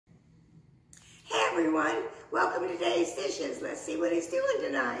everyone. Welcome to today's dishes. Let's see what he's doing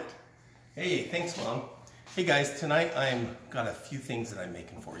tonight. Hey, thanks, Mom. Hey guys, tonight I'm got a few things that I'm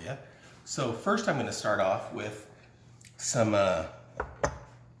making for you. So first I'm going to start off with some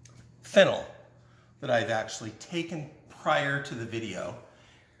fennel that I've actually taken prior to the video,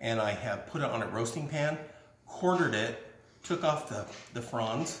 and I have put it on a roasting pan, quartered it, took off the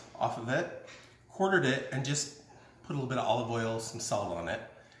fronds off of it, quartered it, and just put a little bit of olive oil, some salt on it,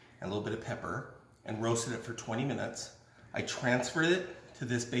 and a little bit of pepper, and roasted it for 20 minutes. I transferred it to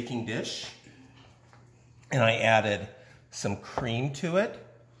this baking dish, and I added some cream to it,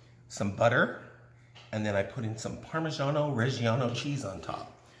 some butter, and then I put in some Parmigiano Reggiano cheese on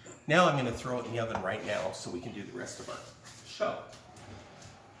top. Now I'm going to throw it in the oven right now so we can do the rest of our show.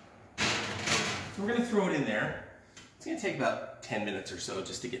 So we're going to throw it in there. It's going to take about 10 minutes or so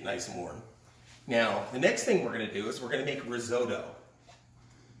just to get nice and warm. Now, the next thing we're going to do is we're going to make risotto.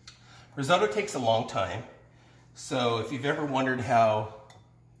 Risotto takes a long time. So if you've ever wondered how,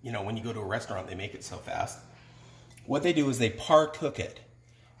 when you go to a restaurant, they make it so fast, what they do is they par cook it.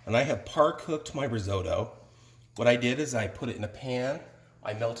 And I have par cooked my risotto. What I did is I put it in a pan.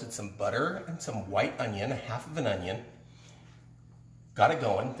 I melted some butter and some white onion, half of an onion. Got it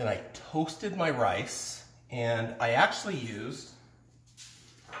going. Then I toasted my rice, and I actually used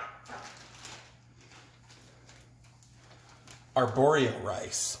arborio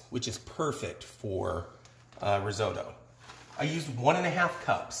rice, which is perfect for risotto. I used 1.5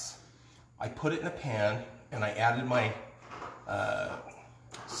 cups. I put it in a pan, and I added my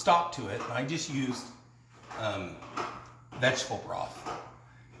stock to it, and I just used vegetable broth.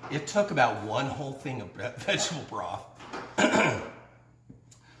 It took about one whole thing of vegetable broth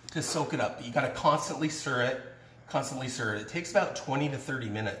to soak it up. You got to constantly stir it, constantly stir it. It takes about 20 to 30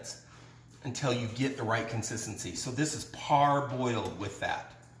 minutes until you get the right consistency. So this is parboiled with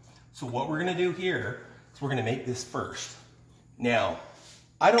that. So what we're going to do here is we're going to make this first. Now,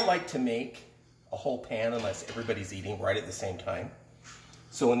 I don't like to make a whole pan unless everybody's eating right at the same time.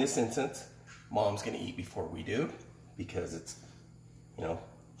 So in this instance, Mom's going to eat before we do because it's,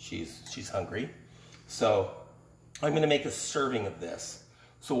 she's hungry. So I'm going to make a serving of this.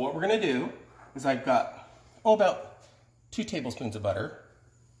 So what we're going to do is I've got, about 2 tablespoons of butter.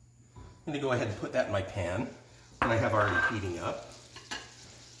 I'm going to go ahead and put that in my pan that I have already heating up. I'm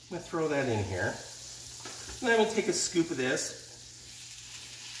going to throw that in here. And I'm going to take a scoop of this,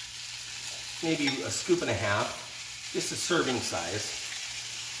 maybe a scoop and a half, just a serving size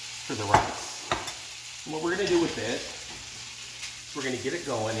for the rice. And what we're going to do with it, we're going to get it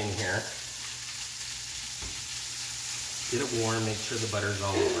going in here. Get it warm, make sure the butter's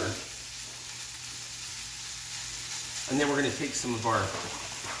all over. And then we're going to take some of our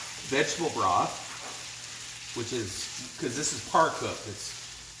vegetable broth, which is, because this is par cooked,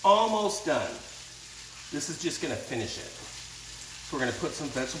 it's almost done. This is just going to finish it. So we're going to put some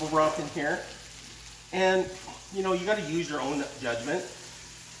vegetable broth in here. And, you got to use your own judgment.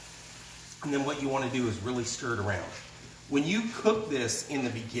 And then what you want to do is really stir it around. When you cook this in the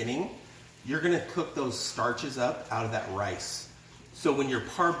beginning, you're going to cook those starches up out of that rice. So when you're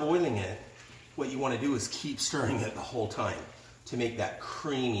parboiling it, what you want to do is keep stirring it the whole time to make that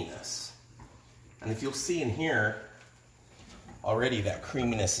creaminess. And if you'll see in here, already that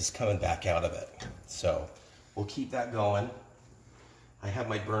creaminess is coming back out of it. So we'll keep that going. I have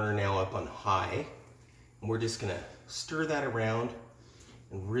my burner now up on high, and we're just going to stir that around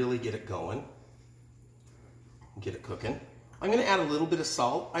and really get it going, get it cooking. I'm going to add a little bit of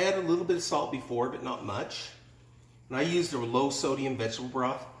salt. I added a little bit of salt before, but not much. And I used a low sodium vegetable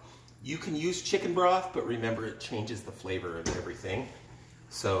broth. You can use chicken broth, but remember it changes the flavor of everything.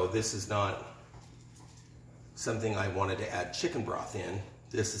 So this is not something I wanted to add chicken broth in.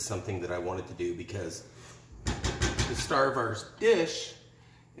 This is something that I wanted to do because the star of our dish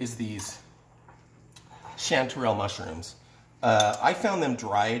is these chanterelle mushrooms. I found them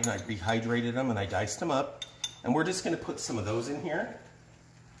dried, and I rehydrated them, and I diced them up. And we're just going to put some of those in here,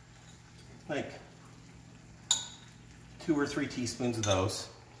 like 2 or 3 teaspoons of those.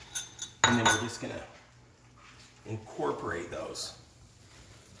 And then we're just going to incorporate those.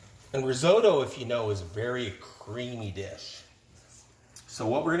 And risotto, if you know, is a very creamy dish. So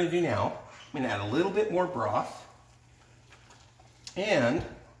what we're going to do now, I'm going to add a little bit more broth. And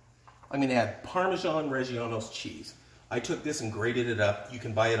I'm going to add Parmesan Reggiano's cheese. I took this and grated it up. You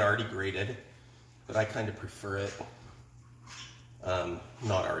can buy it already grated, but I kind of prefer it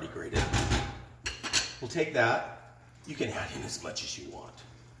not already grated. We'll take that. You can add in as much as you want.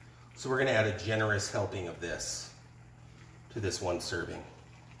 So we're going to add a generous helping of this to this one serving.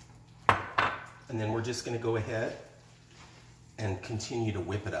 And then we're just going to go ahead and continue to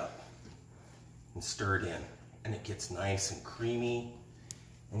whip it up. and stir it in. And it gets nice and creamy.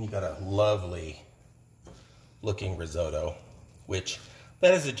 And you got a lovely looking risotto, which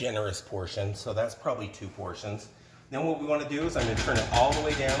that is a generous portion. So that's probably 2 portions. Then what we want to do is I'm going to turn it all the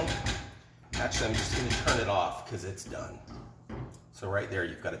way down. Actually, I'm just going to turn it off because it's done. So right there,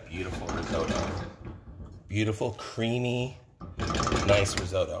 you've got a beautiful risotto. Beautiful, creamy, nice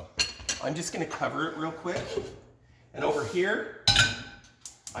risotto. I'm just going to cover it real quick. And over here,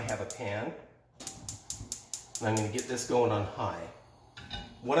 I have a pan. And I'm going to get this going on high.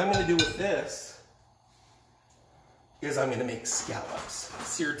 What I'm going to do with this is I'm going to make scallops,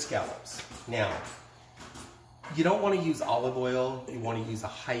 seared scallops. Now, you don't want to use olive oil. You want to use a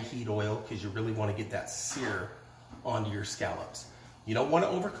high heat oil because you really want to get that sear onto your scallops. You don't want to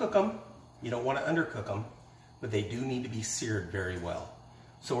overcook them. You don't want to undercook them, but they do need to be seared very well.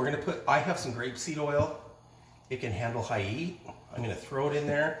 So we're going to I have some grapeseed oil. It can handle high heat. I'm going to throw it in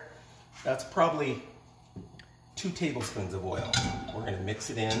there. That's probably 2 tablespoons of oil. We're going to mix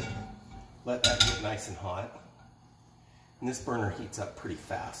it in, let that get nice and hot. And this burner heats up pretty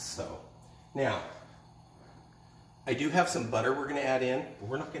fast. So now, I do have some butter we're going to add in, but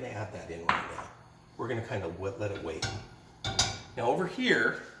we're not going to add that in right now. We're going to kind of let it wait. Now over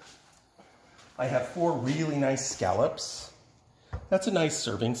here, I have 4 really nice scallops. That's a nice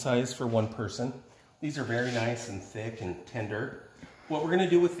serving size for 1 person. These are very nice and thick and tender. What we're going to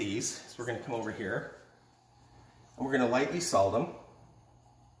do with these is we're going to come over here and we're going to lightly salt them.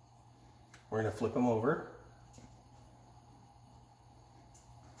 We're going to flip them over.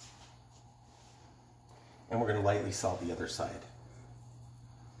 And we're going to lightly salt the other side.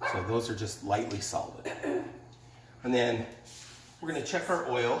 So those are just lightly salted. And then we're going to check our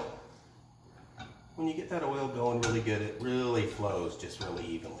oil. When you get that oil going really good, it really flows just really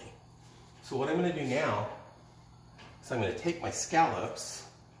evenly. So what I'm going to do now is I'm going to take my scallops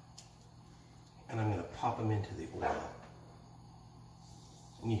and I'm going to pop them into the oil.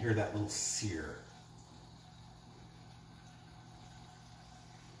 And you hear that little sear.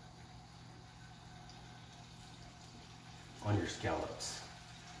 On your scallops.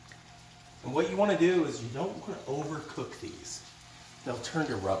 And what you want to do is you don't want to overcook these. They'll turn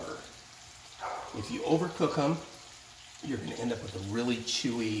to rubber. If you overcook them, you're going to end up with a really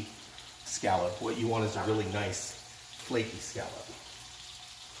chewy scallop. What you want is a really nice flaky scallop.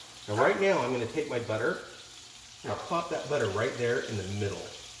 Now right now I'm going to take my butter and I'll plop that butter right there in the middle.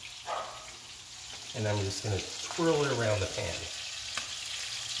 And I'm just going to twirl it around the pan.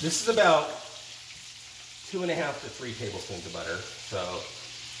 This is about 2.5 to 3 tablespoons of butter. So,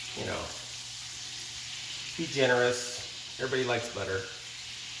 you know, be generous. Everybody likes butter,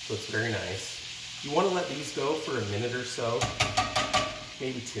 so it's very nice. You want to let these go for a minute or so,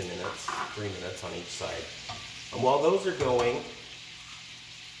 maybe 2 minutes, 3 minutes on each side. And while those are going,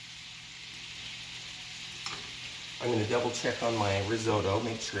 I'm going to double check on my risotto,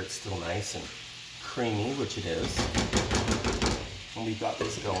 make sure it's still nice and creamy, which it is. And we've got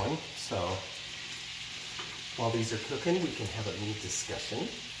this going, so while these are cooking, we can have a neat discussion.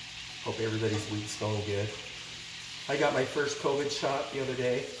 Hope everybody's week's going good. I got my first COVID shot the other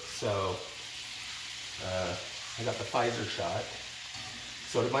day, so I got the Pfizer shot.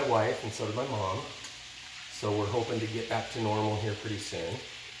 So did my wife, and so did my mom. So we're hoping to get back to normal here pretty soon.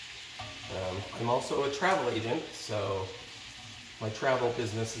 I'm also a travel agent, so my travel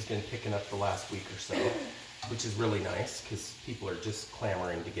business has been picking up the last week or so, which is really nice because people are just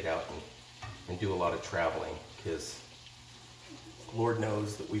clamoring to get out and do a lot of traveling, because Lord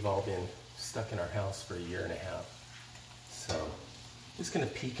knows that we've all been stuck in our house for 1.5 years. So I'm just going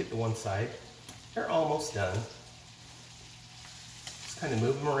to peek at the one side. They're almost done. Just kind of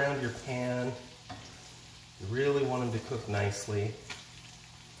move them around your pan. You really want them to cook nicely.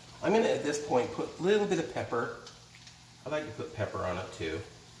 I'm going to, at this point, put a little bit of pepper. I like to put pepper on it too.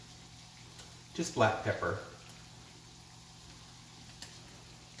 Just black pepper.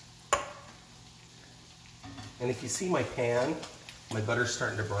 And if you see my pan, my butter's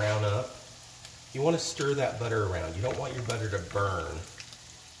starting to brown up. You want to stir that butter around. You don't want your butter to burn.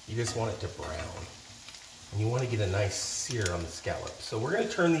 You just want it to brown. And you want to get a nice sear on the scallop. So we're going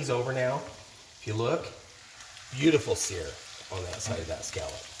to turn these over now. If you look, beautiful sear on that side of that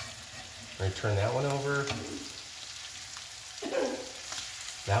scallop. We're going to turn that one over.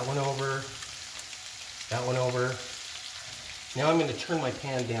 That one over. That one over. Now I'm going to turn my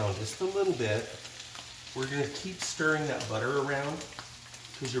pan down just a little bit. We're going to keep stirring that butter around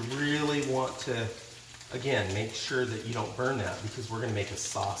because you really want to, again, make sure that you don't burn that, because we're going to make a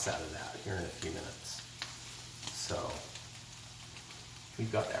sauce out of that here in a few minutes. So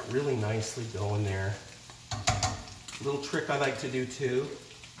we've got that really nicely going there. A little trick I like to do too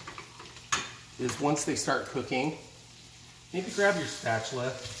is once they start cooking, maybe grab your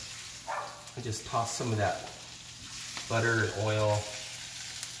spatula and just toss some of that butter and oil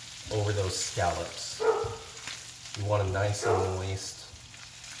over those scallops. You want them nice and moist.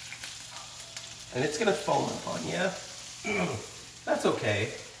 And it's gonna foam up on you. That's okay.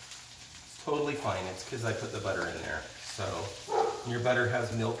 It's totally fine. It's because I put the butter in there. So your butter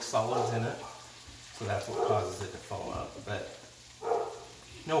has milk solids in it. So that's what causes it to foam up. But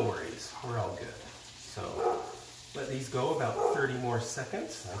no worries, we're all good. So let these go about 30 more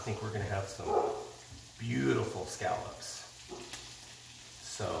seconds. I think we're gonna have some beautiful scallops.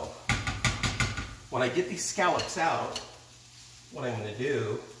 So when I get these scallops out, what I'm gonna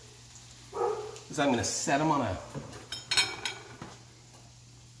do is I'm gonna set them on a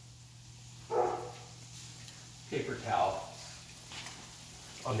paper towel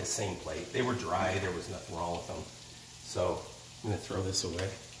on this same plate. They were dry, there was nothing wrong with them. So I'm gonna throw this away.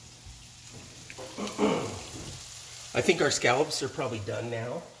 I think our scallops are probably done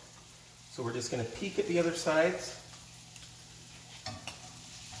now. So we're just gonna peek at the other sides.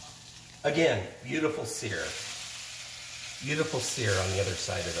 Again, beautiful sear. Beautiful sear on the other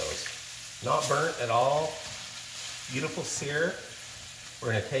side of those. Not burnt at all. Beautiful sear.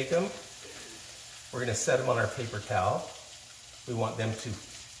 We're gonna take them. We're gonna set them on our paper towel. We want them to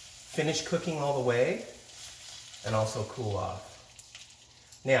finish cooking all the way and also cool off.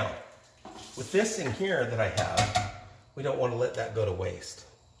 Now, with this in here that I have, we don't want to let that go to waste.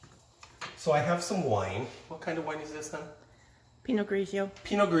 So I have some wine. What kind of wine is this then? Pinot Grigio.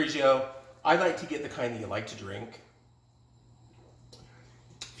 Pinot Grigio. I like to get the kind that you like to drink.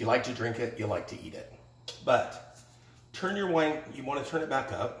 If you like to drink it, you like to eat it. But turn your wine, you want to turn it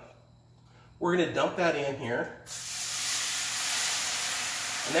back up. We're going to dump that in here.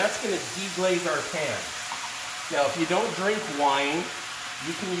 And that's going to deglaze our pan. Now, if you don't drink wine,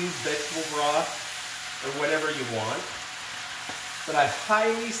 you can use vegetable broth or whatever you want. But I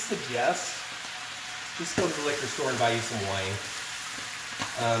highly suggest just go to the liquor store and buy you some wine.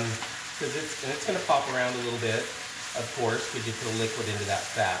 Because it's going to pop around a little bit, of course, because you put a liquid into that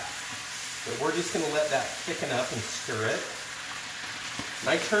fat. But we're just going to let that thicken up and stir it. And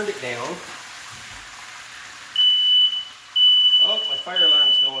I turned it down. Oh, my fire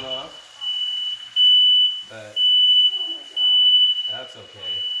alarm's going off. But that's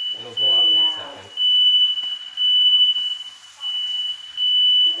okay. It'll go off in a second.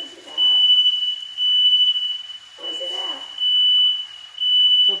 Where's it at? Where's it at?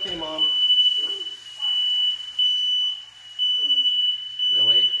 It's okay, Mom.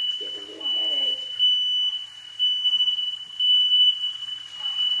 Really? Giving me a headache.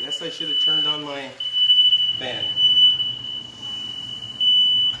 Guess I should have turned on my fan.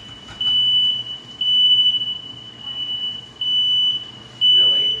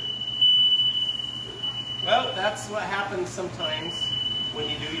 Really? Well, that's what happens sometimes when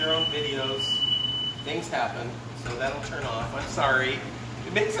you do your own videos. Things happen, so that'll turn off. I'm sorry.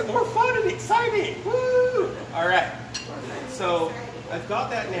 It makes it more fun and exciting. Woo! All right. So I've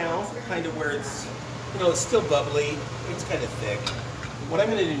got that now, kind of where it's, you know, it's still bubbly. It's kind of thick. What I'm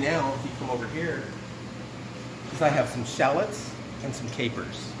going to do now, if you come over here, is I have some shallots and some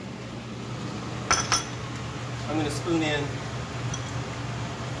capers. I'm going to spoon in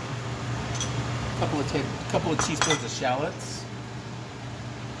a couple of teaspoons of shallots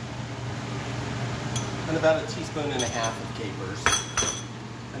and about a teaspoon and a half of capers.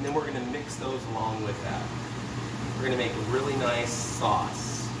 And then we're going to mix those along with that. We're going to make a really nice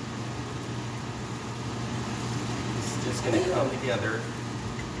sauce. It's just going to come together.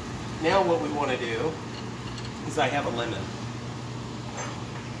 Now what we want to do is I have a lemon.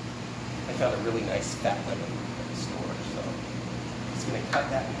 I found a really nice fat lemon at the store, so I'm just going to cut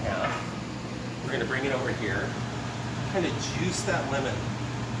that in half. We're going to bring it over here, kind of juice that lemon.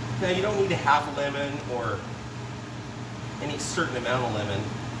 Now you don't need a half a lemon or any certain amount of lemon.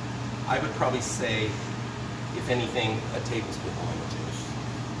 I would probably say, if anything, a tablespoon of lemon juice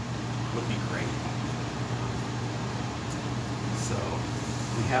would be great. So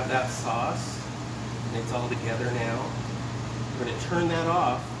we have that sauce, and it's all together now. We're going to turn that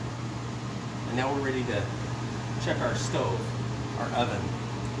off, and now we're ready to check our stove, our oven,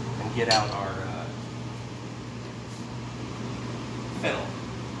 and get out our fennel.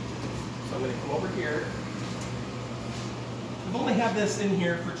 So I'm going to come over here. I've only had this in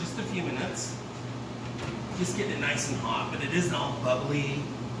here for just a few minutes. Just getting it nice and hot, but it is all bubbly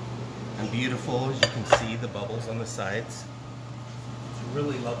and beautiful. As you can see, the bubbles on the sides. It's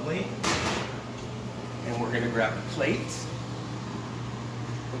really lovely. And we're going to grab a plate,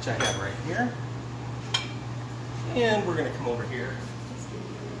 which I have right here. And we're going to come over here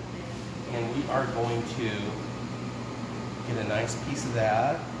and And we are going to get a nice piece of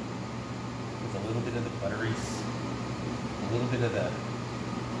that with a little bit of the buttery, a little bit of the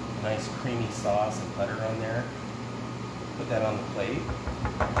nice creamy sauce and butter on there. Put that on the plate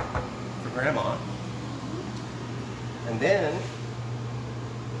for Grandma. And then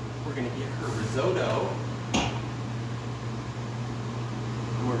we're going to get her risotto.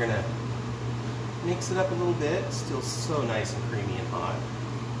 And we're going to mix it up a little bit. It's still so nice and creamy and hot.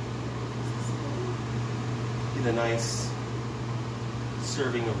 Get a nice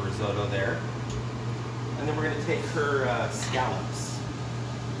serving of risotto there. And then we're going to take her scallops.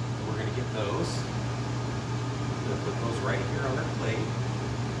 And we're going to get those. I'm going to put those right here on her plate.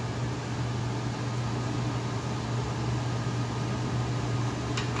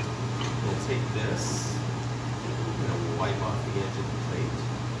 I'm going to take this. I'm going to wipe off the edge of the plate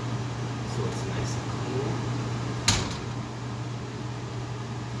so it's nice and clean.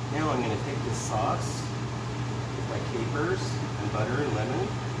 Now I'm going to take this sauce with my capers and butter and lemon.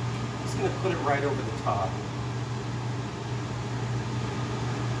 I'm just going to put it right over the top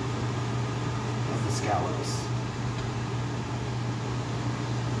of the scallops.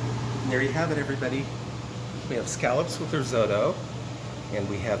 And there you have it, everybody. We have scallops with risotto, and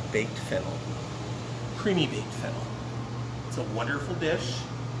we have baked fennel. Creamy baked fennel. It's a wonderful dish.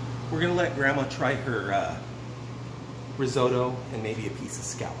 We're going to let Grandma try her risotto and maybe a piece of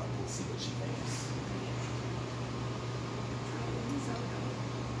scallop and see what she thinks.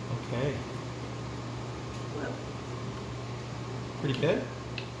 Okay. Well, pretty good?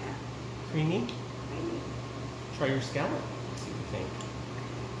 yeah. Creamy? Creamy. Try your scallop. See what you think.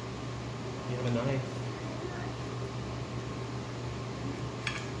 You have a knife.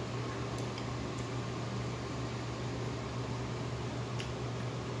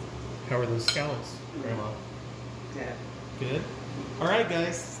 How are those scallops, Grandma? Good. Good? All right,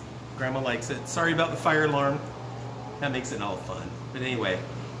 guys. Grandma likes it. Sorry about the fire alarm. That makes it all fun. But anyway,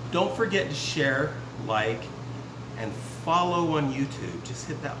 don't forget to share, like, and follow on YouTube. Just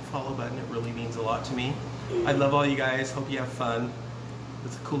hit that follow button. It really means a lot to me. I love all you guys. Hope you have fun.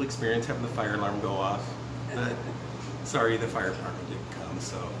 It's a cool experience having the fire alarm go off. But sorry the fire department didn't come.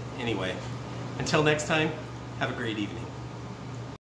 So anyway, until next time, have a great evening.